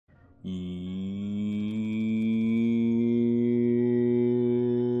What's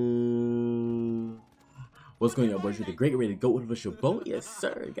going on, boys? With the great ready to go with your boat, yes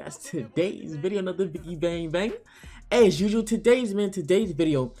sir, guys. Today's video, another Vicky Bang Bang. As usual, today's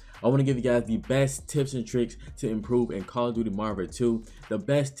video, I want to give you guys the best tips and tricks to improve in Call of Duty Modern Warfare 2. The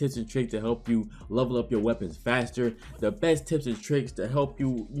best tips and tricks to help you level up your weapons faster. The best tips and tricks to help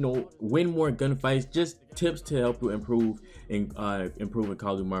you, win more gunfights. Just tips to help you improve in Call of Duty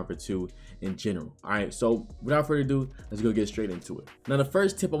Modern Warfare 2 in general. All right, so without further ado, let's go get straight into it. Now, the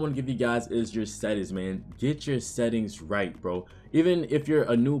first tip I want to give you guys is your settings, man. Get your settings right, bro. Even if you're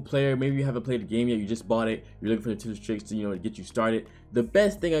a new player, maybe you haven't played the game yet, you just bought it, you're looking for the tips and tricks to get you started. The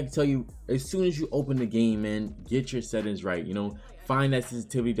best thing I can tell you, as soon as you open the game, man, get your settings right. Find that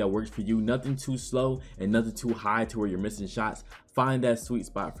sensitivity that works for you. Nothing too slow and nothing too high to where you're missing shots. Find that sweet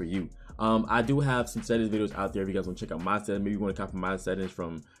spot for you. I do have some settings videos out there if you guys want to check out my settings. Maybe you want to copy my settings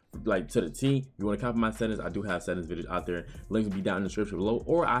from like to the T. If you want to copy my settings, I do have settings videos out there. Links will be down in the description below,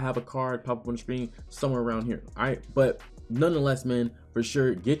 or I have a card pop up on the screen somewhere around here. All right, but nonetheless, man, for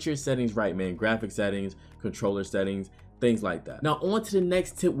sure, get your settings right, man. Graphic settings, controller settings, things like that. Now on to the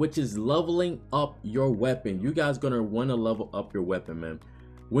next tip, which is leveling up your weapon. You guys gonna want to level up your weapon, man.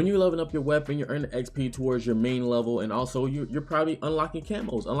 When you're leveling up your weapon, you're earning XP towards your main level, and also you're probably unlocking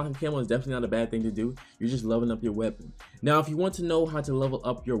camos. Unlocking camos is definitely not a bad thing to do. You're just leveling up your weapon. Now, if you want to know how to level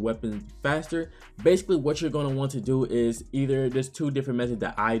up your weapon faster, basically what you're going to want to do is either, there's two different methods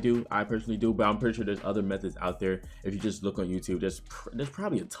that I personally do, but I'm pretty sure there's other methods out there. If you just look on YouTube, there's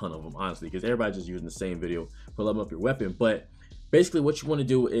probably a ton of them, honestly, because everybody's just using the same video for leveling up your weapon. But basically what you want to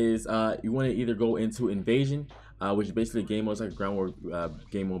do is you want to either go into invasion, which is basically a game mode, it's like a ground war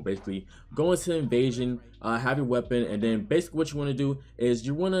game mode. Basically go into invasion, have your weapon, and then basically what you want to do is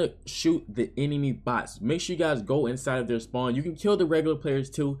you want to shoot the enemy bots. Make sure you guys go inside of their spawn. You can kill the regular players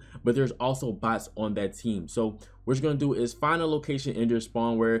too, but there's also bots on that team. So what you're going to do is find a location in their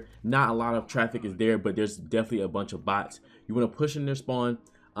spawn where not a lot of traffic is there, but there's definitely a bunch of bots. You want to push in their spawn,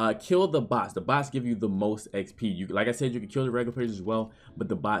 kill the bots. The bots give you the most XP. Like I said, you can kill the regular players as well, but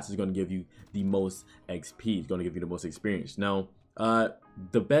the bots is going to give you the most XP. It's going to give you the most experience. Now,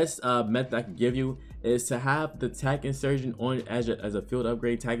 the best method I can give you is to have the tac insurgent on as a field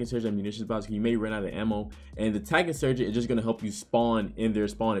upgrade. Tac insurgent and munitions box. You may run out of ammo, and the tac insurgent is just going to help you spawn in their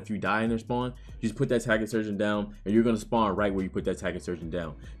spawn. If you die in their spawn, you just put that tac insurgent down, and you're going to spawn right where you put that tac insurgent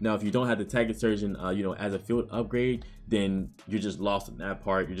down. Now, if you don't have the tac insurgent, as a field upgrade, then you're just lost in that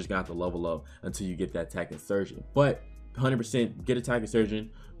part. You're just gonna have to level up until you get that tac insurgent. But 100% get a tac insurgent,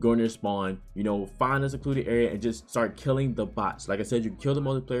 go in their spawn, find a secluded area and just start killing the bots. Like I said, you can kill the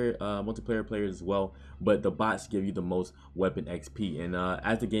multiplayer players as well, but the bots give you the most weapon XP. And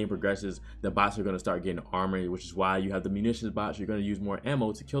as the game progresses, the bots are going to start getting armor, which is why you have the munitions bots. You're going to use more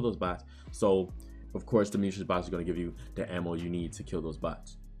ammo to kill those bots. So of course the munitions bots are going to give you the ammo you need to kill those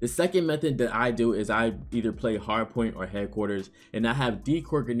bots. The second method that I do is I either play hardpoint or headquarters, and I have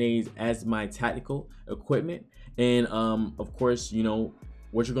decoy grenades as my tactical equipment. And of course,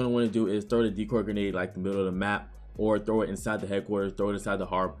 what you're going to want to do is throw the decoy grenade like the middle of the map, or throw it inside the headquarters, throw it inside the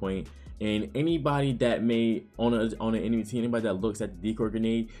hardpoint. And anybody that may on an enemy team, anybody that looks at the decoy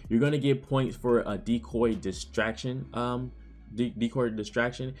grenade, you're going to get points for a decoy distraction. Decoy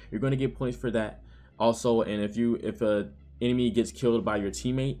distraction. You're going to get points for that also. And if a enemy gets killed by your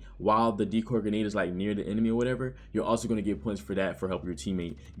teammate while the decoy grenade is like near the enemy or whatever, you're also going to get points for that, for helping your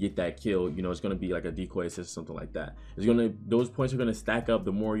teammate get that kill. It's going to be like a decoy assist, something like that. Those points are going to stack up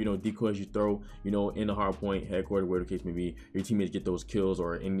the more decoys you throw in the hard point, headquarters, where the case may be. Your teammates get those kills,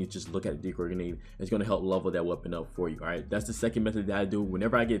 or enemies just look at the decoy grenade. It's going to help level that weapon up for you. All right, that's the second method that I do.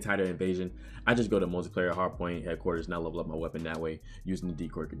 Whenever I get tired of invasion, I just go to multiplayer, hard point, headquarters, and I level up my weapon that way using the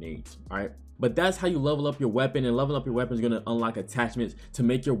decoy grenades. All right, but that's how you level up your weapon. And leveling up your weapon is going to unlock attachments to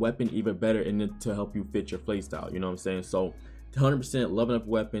make your weapon even better and then to help you fit your playstyle. You know what I'm saying? So 100% leveling up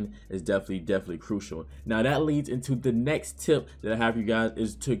your weapon is definitely crucial. Now that leads into the next tip that I have for you guys,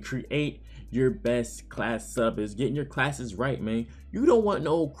 is to create your best class setup. Is getting your classes right, man. You don't want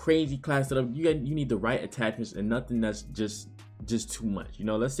no crazy class setup. You need the right attachments and nothing that's just too much.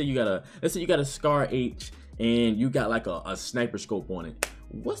 Let's say you got a Scar H and you got like a sniper scope on it.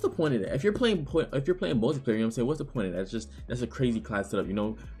 What's the point of that? If you're playing multiplayer, you know what I'm saying, what's the point of that? That's a crazy class setup.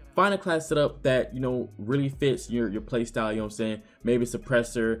 Find a class setup that really fits your play style. You know what I'm saying? Maybe a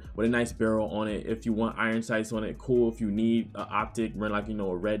suppressor with a nice barrel on it. If you want iron sights on it, cool. If you need an optic, run like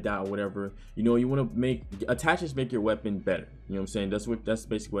a red dot or whatever. You want to make attachments, make your weapon better. You know what I'm saying? That's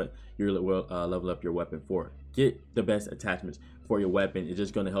basically what you're level up your weapon for. Get the best attachments for your weapon. It's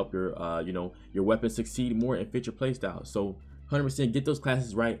just going to help your your weapon succeed more and fit your play style. So 100% get those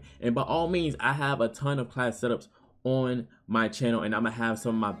classes right. And by all means, I have a ton of class setups on my channel, and I'm gonna have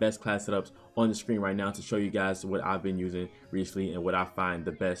some of my best class setups on the screen right now to show you guys what I've been using recently and what I find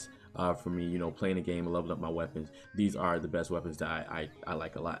the best for me, you know, playing the game and leveling up my weapons. These are the best weapons that I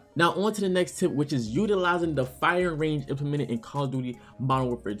like a lot. Now on to the next tip, which is utilizing the firing range implemented in Call of Duty Modern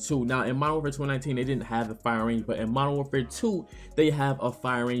Warfare 2. Now in Modern Warfare 2019 they didn't have the fire range, but in Modern Warfare 2 they have a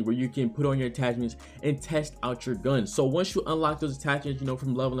fire range where you can put on your attachments and test out your gun. So once you unlock those attachments, you know,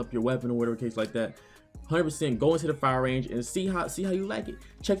 from leveling up your weapon or whatever case like that, 100% go into the fire range and see how you like it.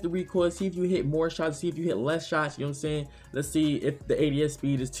 Check the recoil, see if you hit more shots, see if you hit less shots, you know what I'm saying? Let's see if the ADS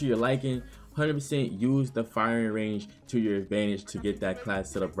speed is to your liking. 100% use the firing range to your advantage to get that class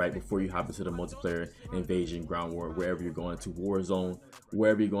set up right before you hop into the multiplayer, invasion, ground war, wherever you're going to, war zone,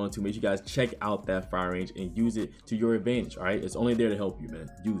 wherever you're going to. Make sure you guys check out that fire range and use it to your advantage. All right, it's only there to help you, man.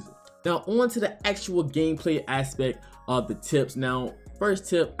 Use it. Now on to the actual gameplay aspect of the tips. Now first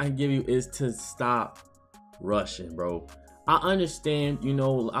tip I can give you is to stop rushing, bro. I understand, you know,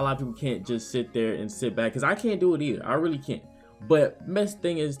 a lot of people can't just sit there and sit back, because I can't do it either. I really can't. But best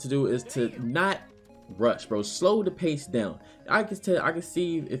thing is to do is to not rush, bro. Slow the pace down. I can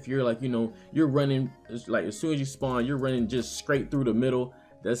see if you're like, you know, you're running like as soon as you spawn, you're running just straight through the middle.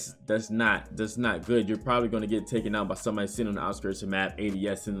 That's not good. You're probably going to get taken out by somebody sitting on the outskirts of the map,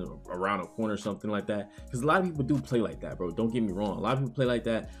 ADS in around a corner or something like that. Because a lot of people do play like that, bro. Don't get me wrong. A lot of people play like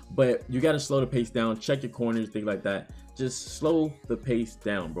that, but you got to slow the pace down. Check your corners, things like that. Just slow the pace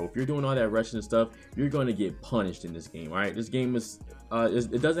down, bro. If you're doing all that rushing and stuff, you're going to get punished in this game. All right, this game is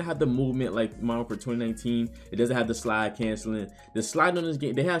it doesn't have the movement like Modern Warfare 2019. It doesn't have the slide canceling. The sliding on this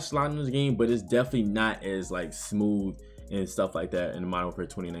game, they have sliding on this game, but it's definitely not as like smooth and stuff like that in the Modern Warfare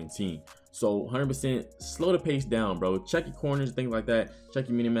 2019. So 100% slow the pace down, bro. Check your corners, things like that. Check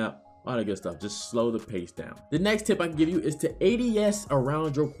your minimap, all that good stuff. Just slow the pace down. The next tip I can give you is to ADS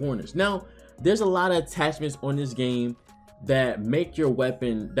around your corners. Now, there's a lot of attachments on this game that make your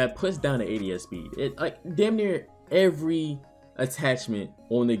weapon, that puts down the ADS speed. It like damn near every attachment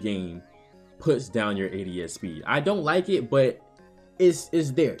on the game puts down your ADS speed. I don't like it, but it's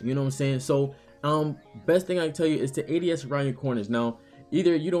there. You know what I'm saying? So best thing I can tell you is to ADS around your corners. Now,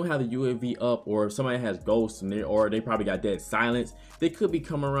 either you don't have the UAV up, or if somebody has ghosts and or they probably got dead silence, they could be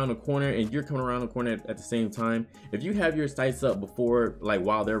coming around the corner and you're coming around the corner at the same time. If you have your sights up before, like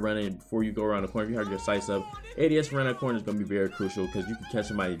while they're running, before you go around the corner, if you have your sights up, ADS around that corner is going to be very crucial, because you can catch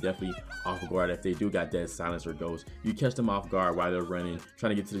somebody definitely off guard if they do got dead silence or ghosts. You catch them off guard while they're running,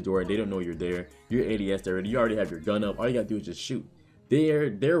 trying to get to the door, and they don't know you're there. You're ADS already. You already have your gun up. All you got to do is just shoot.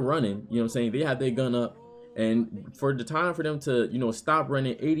 They're running, you know what I'm saying? They have their gun up, and for the time for them to, you know, stop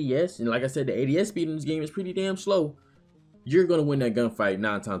running ADS, and like I said, the ADS speed in this game is pretty damn slow, you're gonna win that gunfight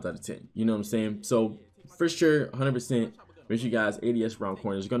 9 times out of 10. You know what I'm saying? So for sure, 100%, make sure you guys ADS around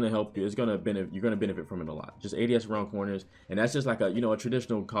corners. It's gonna help you. It's gonna benefit. You're gonna benefit from it a lot. Just ADS around corners, and that's just like a, you know, a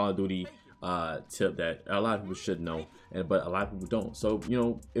traditional Call of Duty tip that a lot of people should know, but a lot of people don't. So, you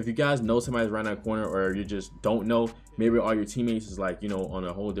know, if you guys know somebody's around that corner, or you just don't know, maybe all your teammates is like, you know, on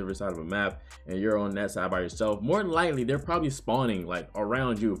a whole different side of a map and you're on that side by yourself, more than likely they're probably spawning like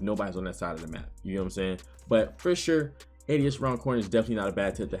around you if nobody's on that side of the map. You know what I'm saying? But for sure, ADS around corners is definitely not a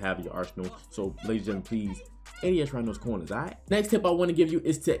bad tip to have in your arsenal. So ladies and gentlemen, please ADS around those corners. All right, next tip I want to give you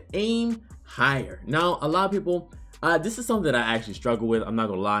is to aim higher. Now, a lot of people, this is something that I actually struggle with, I'm not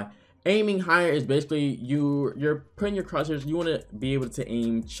gonna lie. Aiming higher is basically you're putting your crosshairs, you want to be able to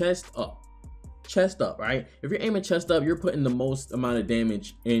aim chest up, right? If you're aiming chest up, you're putting the most amount of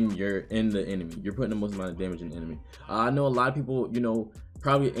damage in the enemy. You're putting the most amount of damage in the enemy. I know a lot of people, you know,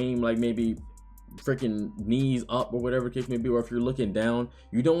 probably aim like maybe freaking knees up or whatever the case may be, or if you're looking down,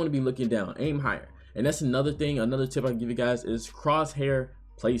 you don't want to be looking down. Aim higher. And that's another thing, another tip I can give you guys is crosshair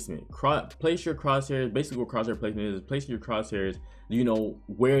placement. Place your crosshairs. Basically what crosshair placement is placing your crosshairs, you know,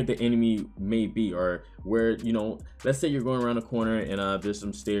 where the enemy may be, or where, you know, let's say you're going around a corner and there's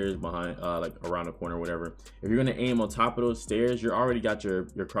some stairs behind, like around the corner or whatever. If you're gonna aim on top of those stairs, you already got your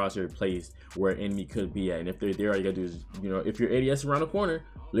crosshair placed where an enemy could be at. And if they're there, all you gotta do is, you know, if you're ADS around the corner,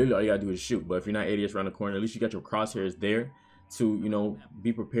 literally all you gotta do is shoot. But if you're not ADS around the corner, at least you got your crosshairs there to, you know,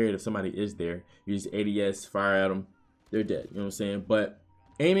 be prepared if somebody is there. You just ADS, fire at them, they're dead. You know what I'm saying? But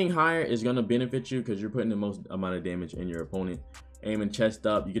aiming higher is going to benefit you because you're putting the most amount of damage in your opponent. Aiming chest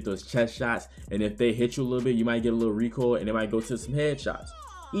up, you get those chest shots, and if they hit you a little bit, you might get a little recoil and they might go to some headshots.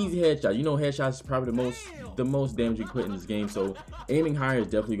 easy headshot. You know, headshots is probably the most damage you put in this game. So aiming higher is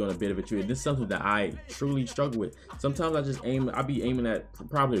definitely going to benefit you. And this is something that I truly struggle with. Sometimes I just I be aiming at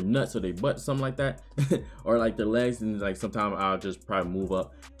probably their nuts or their butt, something like that, or like their legs, and like sometimes I'll just probably move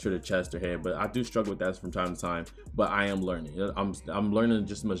up to the chest or head. But I do struggle with that from time to time. But I am learning. I'm learning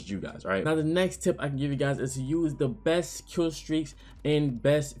just as much as you guys. All right. Now the next tip I can give you guys is to use the best kill streaks and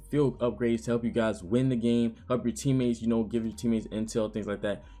best field upgrades to help you guys win the game, help your teammates, you know, give your teammates intel, things like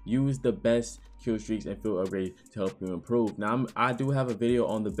that. Use the best kill streaks and field upgrades to help you improve. Now I do have a video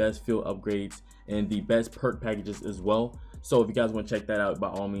on the best field upgrades and the best perk packages as well. So if you guys want to check that out, by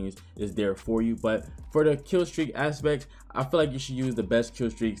all means, it's there for you. But for the kill streak aspects, I feel like you should use the best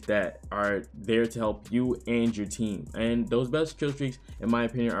kill streaks that are there to help you and your team. And those best kill streaks, in my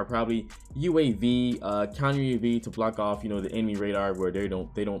opinion, are probably UAV, counter UAV to block off, you know, the enemy radar where they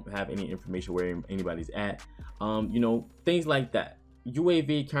don't have any information where anybody's at. You know, things like that.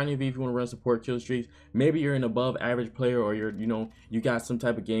 UAV, counter UAV if you want to run support kill streaks. Maybe you're an above average player, or you're, you know, you got some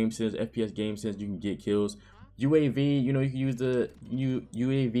type of game sense, FPS game sense, you can get kills. UAV, you know, you can use the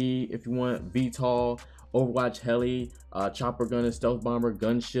UAV if you want. VTOL, Overwatch heli, chopper gunner, stealth bomber,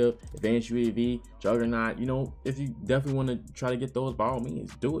 gunship, advanced UAV, juggernaut. You know, if you definitely want to try to get those, by all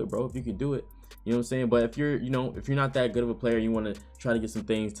means, do it, bro. If you can do it, you know what I'm saying. But if you're, you know, if you're not that good of a player, you want to try to get some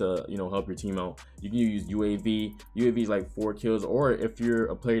things to, you know, help your team out, you can use UAV. UAV is like 4 kills. Or if you're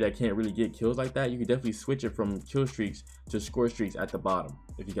a player that can't really get kills like that, you can definitely switch it from kill streaks to score streaks at the bottom,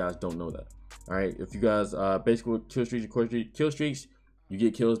 if you guys don't know that. All right, if you guys basically kill streaks and kill streaks, you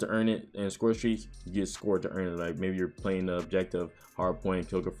get kills to earn it, and score streaks, you get scored to earn it. Like maybe you're playing the objective, hard point,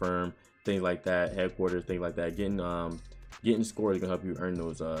 kill confirm, things like that, headquarters, things like that. Getting scores is gonna help you earn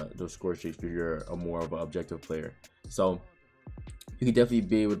those score streaks if you're a more of an objective player. So you can definitely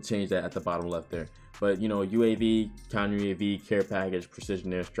be able to change that at the bottom left there. But you know, UAV, counter UAV, care package,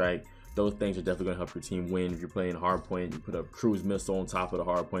 precision airstrike, those things are definitely gonna help your team win. If you're playing hard point, you put a cruise missile on top of the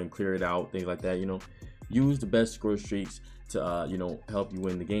hard point, clear it out, things like that. You know, use the best score streaks to you know, help you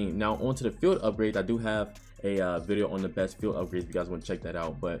win the game. Now onto the field upgrades, I do have a video on the best field upgrades if you guys want to check that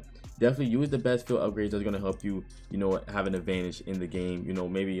out. But definitely use the best field upgrades that's going to help you, you know, have an advantage in the game. You know,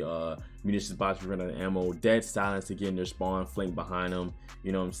 maybe munitions box, run out of ammo, dead silence to get in their spawn, flank behind them,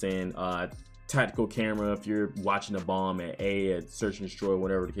 you know what I'm saying. Tactical camera if you're watching a bomb at A, at search and destroy,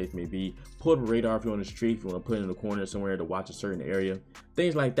 whatever the case may be. Pull the radar if you're on the street, if you want to put it in the corner somewhere to watch a certain area,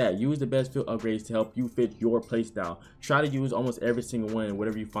 things like that. Use the best field upgrades to help you fit your playstyle. Try to use almost every single one, and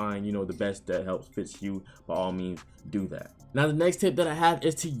whatever you find, you know, the best that helps fits you, by all means, do that. Now the next tip that I have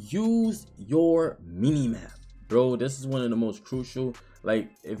is to use your mini map. Bro, this is one of the most crucial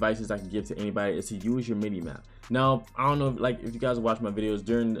advices I can give to anybody, is to use your mini map. Now I don't know if you guys watch my videos,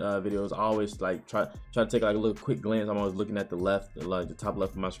 during videos I always try to take like a little quick glance. I'm always looking at the left, the top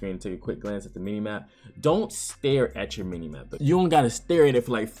left of my screen, take a quick glance at the mini map. Don't stare at your mini map. You don't gotta stare at it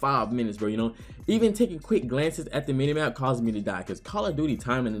for like 5 minutes, bro. You know, even taking quick glances at the mini map causes me to die, because Call of Duty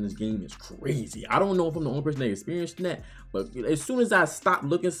timing in this game is crazy. I don't know if I'm the only person that experienced that, but as soon as I stop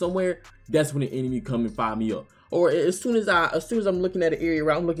looking somewhere, that's when the enemy come and fire me up. Or as soon as I'm looking at an area,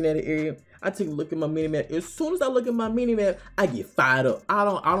 where I'm looking at an area, I take a look at my mini map. As soon as I look at my mini map, I get fired up. I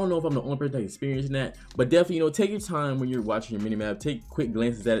don't know if I'm the only person that's experiencing that, but definitely, you know, take your time when you're watching your mini map. Take quick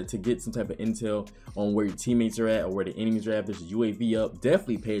glances at it to get some type of intel on where your teammates are at or where the enemies are at. If there's a UAV up,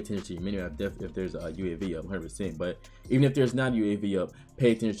 definitely pay attention to your mini map. Definitely if there's a UAV up, 100%. But even if there's not a UAV up,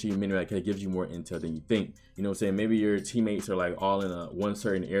 pay attention to your mini map, because it gives you more intel than you think. You know what I'm saying? Maybe your teammates are like all in one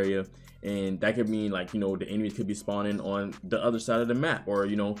certain area, and that could mean, like, you know, the enemies could be spawning on the other side of the map. Or,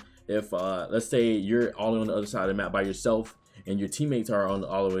 you know, if let's say you're all on the other side of the map by yourself, and your teammates are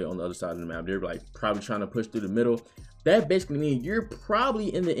all the way on the other side of the map, they're like probably trying to push through the middle. That basically means you're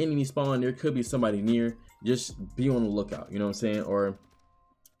probably in the enemy spawn. There could be somebody near. Just be on the lookout. You know what I'm saying? Or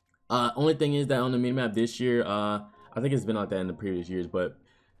only thing is that on the minimap this year, I think it's been like that in the previous years, but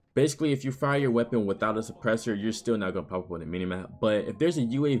basically if you fire your weapon without a suppressor, you're still not gonna pop up on the minimap. But if there's a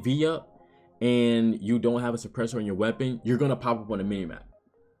UAV up and you don't have a suppressor on your weapon, you're gonna pop up on the minimap.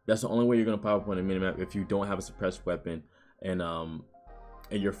 That's the only way you're gonna pop up on the minimap, if you don't have a suppressed weapon and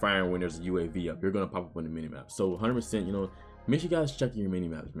you're firing when there's a UAV up. You're gonna pop up on the minimap. So 100%, you know, make sure you guys check your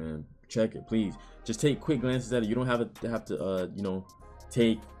minimaps, man. Check it, please. Just take quick glances at it. You don't have to you know,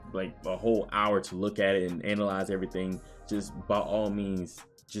 take like a whole hour to look at it and analyze everything. Just by all means,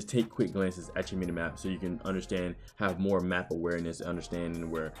 just take quick glances at your minimap so you can understand, have more map awareness,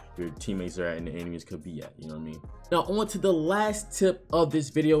 understanding where your teammates are at and the enemies could be at. You know what I mean? Now on to the last tip of this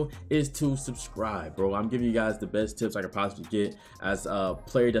video is to subscribe, bro. I'm giving you guys the best tips I could possibly get as a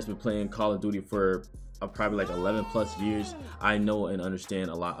player that's been playing Call of Duty for probably like 11 plus years, I know and understand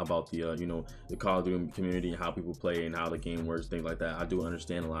a lot about the you know, the Call of Duty community and how people play and how the game works, things like that. I do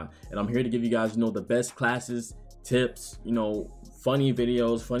understand a lot, and I'm here to give you guys, you know, the best classes, tips, you know, funny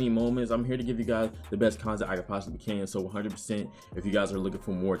videos, funny moments. I'm here to give you guys the best content I could possibly can. So 100%, if you guys are looking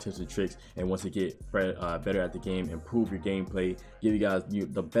for more tips and tricks and want to get better at the game, improve your gameplay, give you guys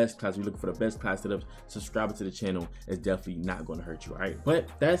the best class, you're looking for the best class setups, subscribe to the channel. It's definitely not going to hurt you, all right? But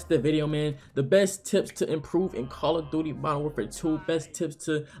that's the video, man. The best tips to improve in Call of Duty Modern Warfare 2, best tips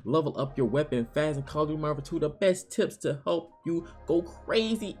to level up your weapon fast in Call of Duty Modern Warfare 2, the best tips to help you go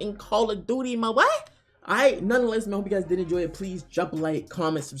crazy in Call of Duty, my boy. Alright, nonetheless, man, I hope you guys did enjoy it. Please drop a like,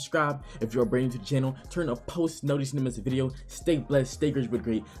 comment, subscribe if you're brand new to the channel. Turn on post notifications to miss a video. Stay blessed, stay great, but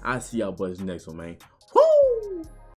great. I'll see y'all boys next one, man.